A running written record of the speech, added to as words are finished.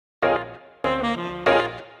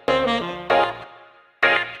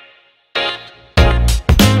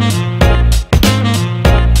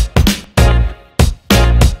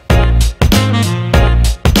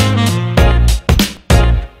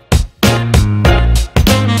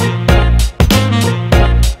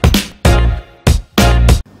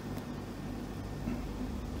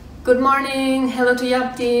Good morning, hello to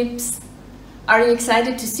Yup Tips. Are you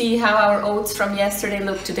excited to see how our oats from yesterday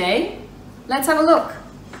look today? Let's have a look.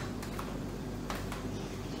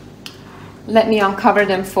 Let me uncover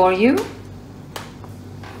them for you.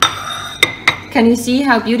 Can you see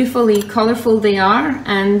how beautifully colorful they are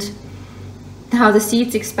and how the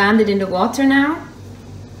seeds expanded in the water now?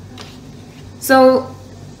 So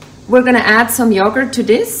we're gonna add some yogurt to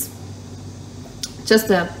this. Just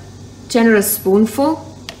a generous spoonful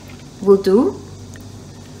will do.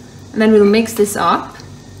 And then we'll mix this up.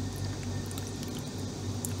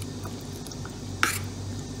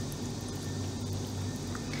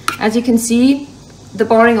 As you can see, the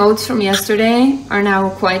boring oats from yesterday are now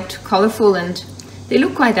quite colorful and they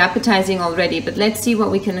look quite appetizing already, but let's see what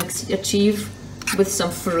we can achieve with some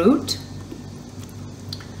fruit.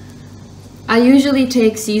 I usually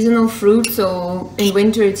take seasonal fruit, so in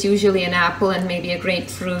winter it's usually an apple and maybe a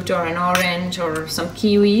grapefruit or an orange or some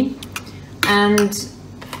kiwi. And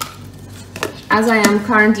as I am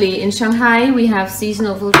currently in Shanghai, we have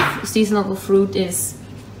seasonal fruit is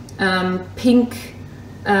pink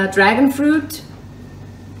dragon fruit.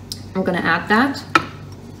 I'm gonna add that.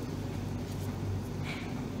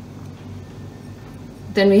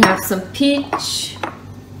 Then we have some peach.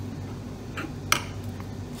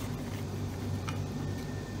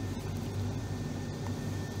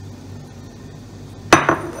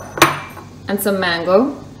 And some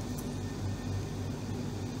mango.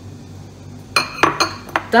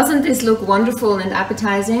 Doesn't this look wonderful and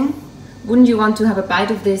appetizing? Wouldn't you want to have a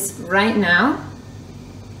bite of this right now?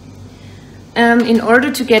 In order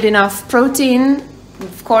to get enough protein,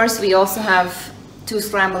 of course, we also have two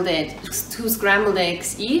scrambled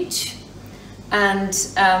eggs each, and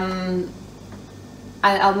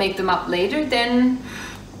I'll make them up later. Then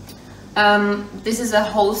this is a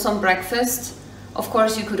wholesome breakfast. Of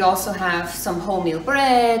course, you could also have some wholemeal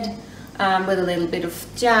bread with a little bit of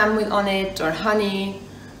jam on it or honey.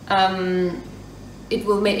 It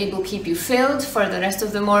will keep you filled for the rest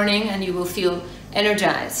of the morning and you will feel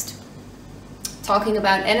energized. Talking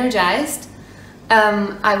about energized,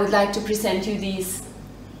 I would like to present you these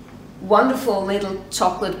wonderful little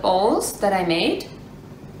chocolate balls that I made.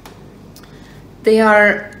 They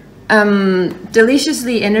are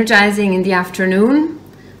deliciously energizing in the afternoon,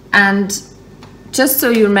 and just so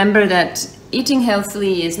you remember that eating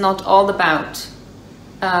healthily is not all about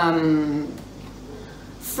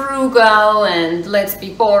frugal and let's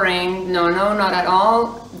be boring. No, not at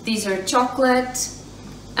all. These are chocolate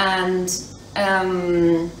and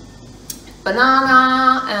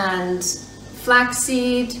banana and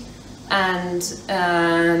flaxseed and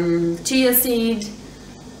chia seed.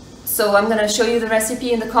 So I'm going to show you the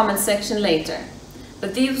recipe in the comment section later.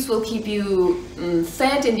 But these will keep you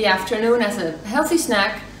fed in the afternoon as a healthy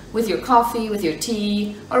snack with your coffee, with your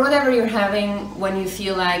tea, or whatever you're having when you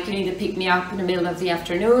feel like you need to pick me up in the middle of the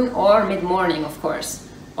afternoon or mid-morning, of course,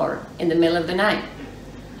 or in the middle of the night.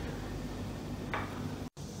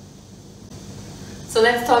 So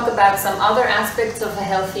let's talk about some other aspects of a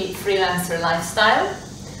healthy freelancer lifestyle.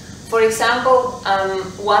 For example,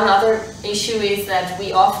 one other issue is that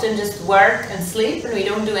we often just work and sleep and we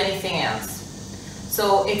don't do anything else.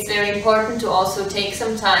 So it's very important to also take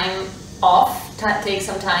some time off, take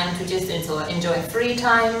some time to just enjoy free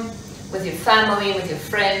time with your family, with your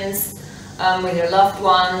friends, with your loved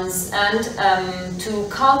ones, and to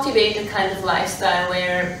cultivate a kind of lifestyle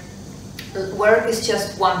where work is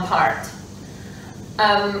just one part.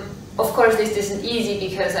 Of course, this isn't easy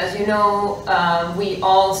because, as you know, we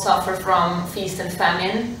all suffer from feast and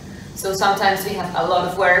famine. So sometimes we have a lot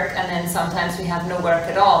of work and then sometimes we have no work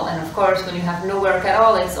at all. And of course, when you have no work at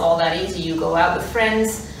all, it's all that easy. You go out with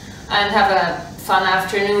friends and have a fun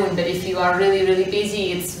afternoon. But if you are really, really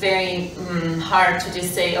busy, it's very hard to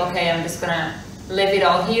just say, okay, I'm just gonna leave it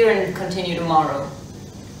all here and continue tomorrow.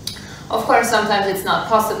 Of course, sometimes it's not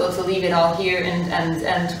possible to leave it all here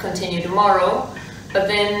and continue tomorrow. But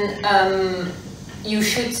then you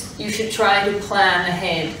should try to plan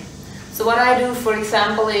ahead. So what I do, for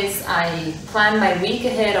example, is I plan my week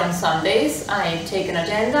ahead on Sundays. I take an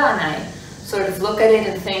agenda and I sort of look at it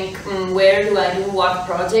and think, where do I do what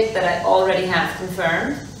project that I already have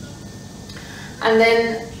confirmed? And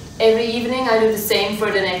then every evening I do the same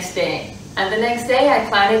for the next day. And the next day I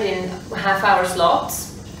plan it in half-hour slots.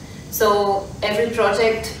 So every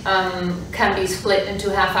project can be split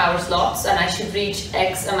into half-hour slots and I should reach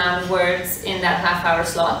X amount of words in that half-hour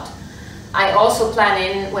slot. I also plan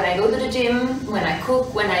in when I go to the gym, when I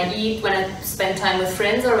cook, when I eat, when I spend time with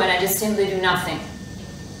friends, or when I just simply do nothing.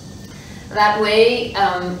 That way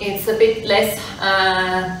it's a bit less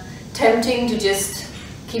tempting to just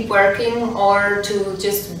keep working or to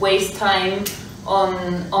just waste time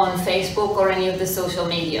on Facebook or any of the social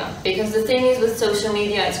media. Because the thing is, with social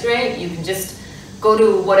media, it's great. You can just go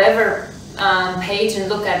to whatever page and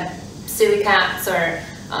look at silly cats or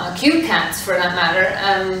cute cats for that matter,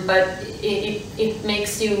 but it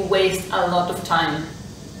makes you waste a lot of time.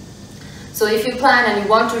 So if you plan and you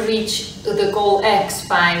want to reach the goal X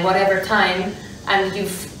by whatever time, and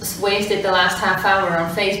you've wasted the last half hour on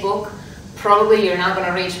Facebook, probably you're not going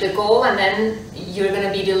to reach the goal, and then you're going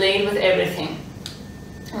to be delayed with everything.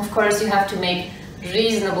 Of course, you have to make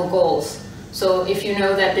reasonable goals. So if you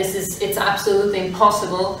know that it's absolutely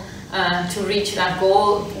impossible to reach that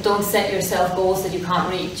goal, don't set yourself goals that you can't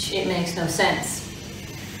reach. It makes no sense.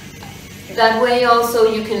 That way also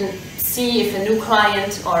you can see if a new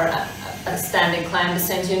client or a standing client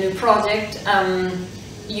sends you a new project,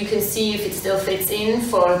 you can see if it still fits in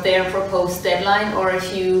for their proposed deadline, or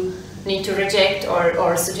if you need to reject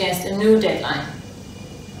or suggest a new deadline.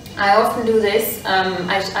 I often do this.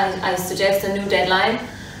 I suggest a new deadline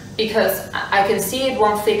because I can see it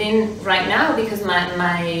won't fit in right now because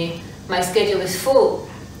my schedule is full.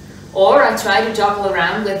 Or I try to juggle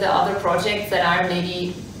around with the other projects that are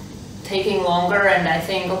maybe taking longer, and I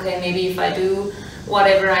think, okay, maybe if I do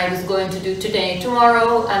whatever I was going to do today,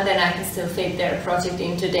 tomorrow, and then I can still fit their project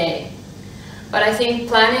in today. But I think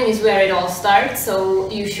planning is where it all starts, so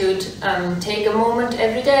you should take a moment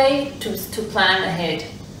every day to plan ahead.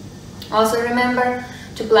 Also remember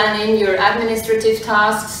to plan in your administrative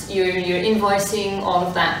tasks, your invoicing, all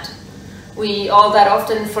of that. We all that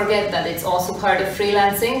often forget that it's also part of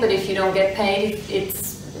freelancing, but if you don't get paid,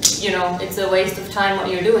 it's a waste of time what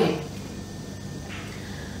you're doing.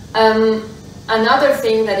 Another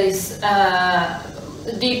thing that is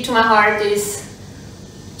deep to my heart is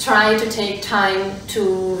try to take time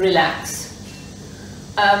to relax.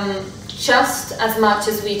 Just as much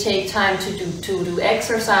as we take time to do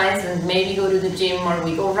exercise and maybe go to the gym or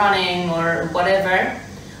we go running or whatever,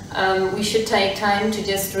 we should take time to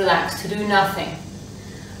just relax, to do nothing.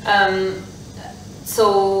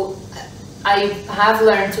 So I have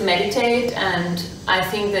learned to meditate, and I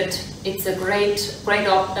think that it's a great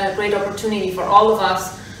opportunity for all of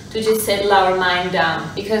us to just settle our mind down,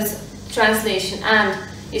 because translation and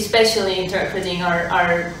especially interpreting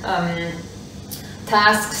are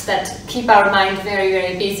tasks that keep our mind very,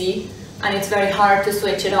 very busy, and it's very hard to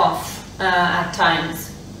switch it off at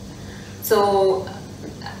times. So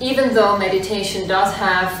even though meditation does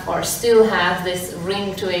have or still has this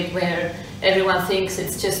ring to it where everyone thinks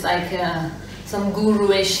it's just like some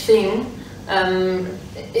guru-ish thing,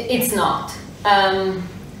 it's not.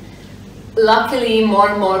 Luckily, more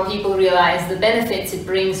and more people realize the benefits it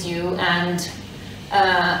brings you, and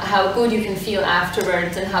how good you can feel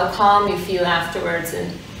afterwards, and how calm you feel afterwards,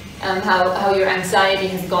 and how your anxiety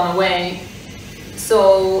has gone away.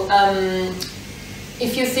 So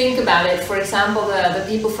if you think about it, for example, the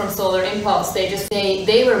people from Solar Impulse,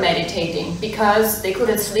 they were meditating because they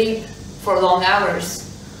couldn't sleep for long hours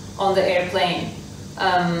on the airplane.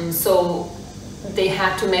 So they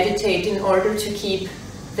had to meditate in order to keep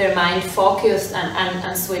their mind focused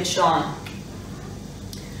and switched on.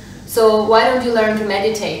 So why don't you learn to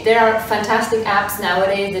meditate? There are fantastic apps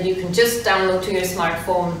nowadays that you can just download to your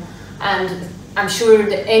smartphone, and I'm sure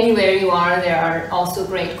that anywhere you are, there are also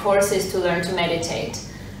great courses to learn to meditate.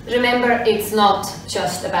 Remember, it's not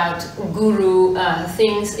just about guru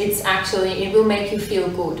things, it will make you feel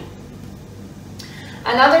good.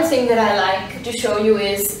 Another thing that I like to show you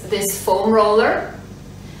is this foam roller.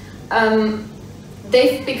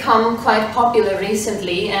 They've become quite popular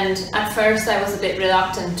recently, and at first I was a bit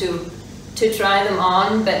reluctant to try them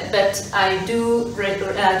on, but I do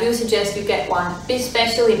suggest you get one,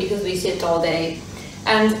 especially because we sit all day.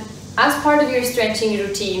 And as part of your stretching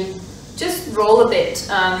routine, just roll a bit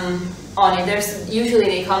on it. Usually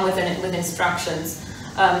they come with instructions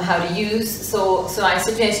how to use, so I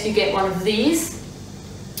suggest you get one of these.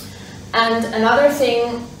 And another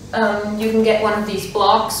thing, you can get one of these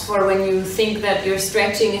blocks for when you think that your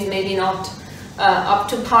stretching is maybe not up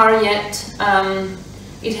to par yet.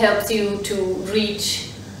 It helps you to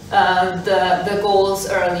reach the goals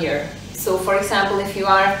earlier. So for example, if you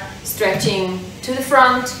are stretching to the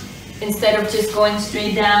front, instead of just going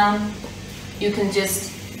straight down, you can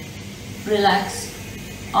just relax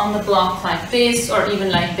on the block like this, or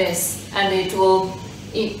even like this, and it will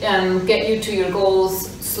get you to your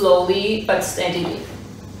goals slowly but steadily.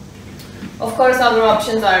 Of course, other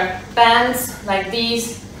options are bands like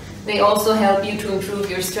these. They also help you to improve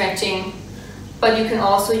your stretching, but you can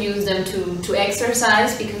also use them to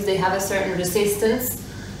exercise because they have a certain resistance.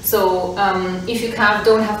 So if you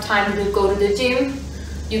don't have time to go to the gym,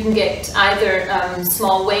 you can get either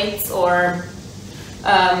small weights or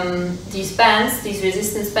these bands, these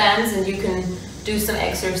resistance bands, and you can do some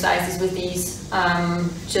exercises with these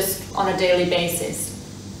just on a daily basis.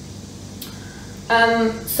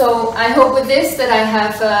 So I hope with this that I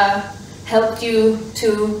have helped you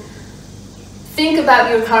to think about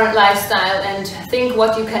your current lifestyle and think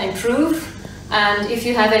what you can improve. And if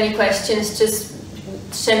you have any questions, just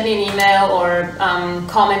send me an email or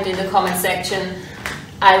comment in the comment section.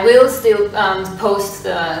 I will still post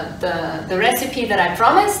the recipe that I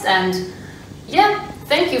promised, and yeah,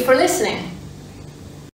 thank you for listening.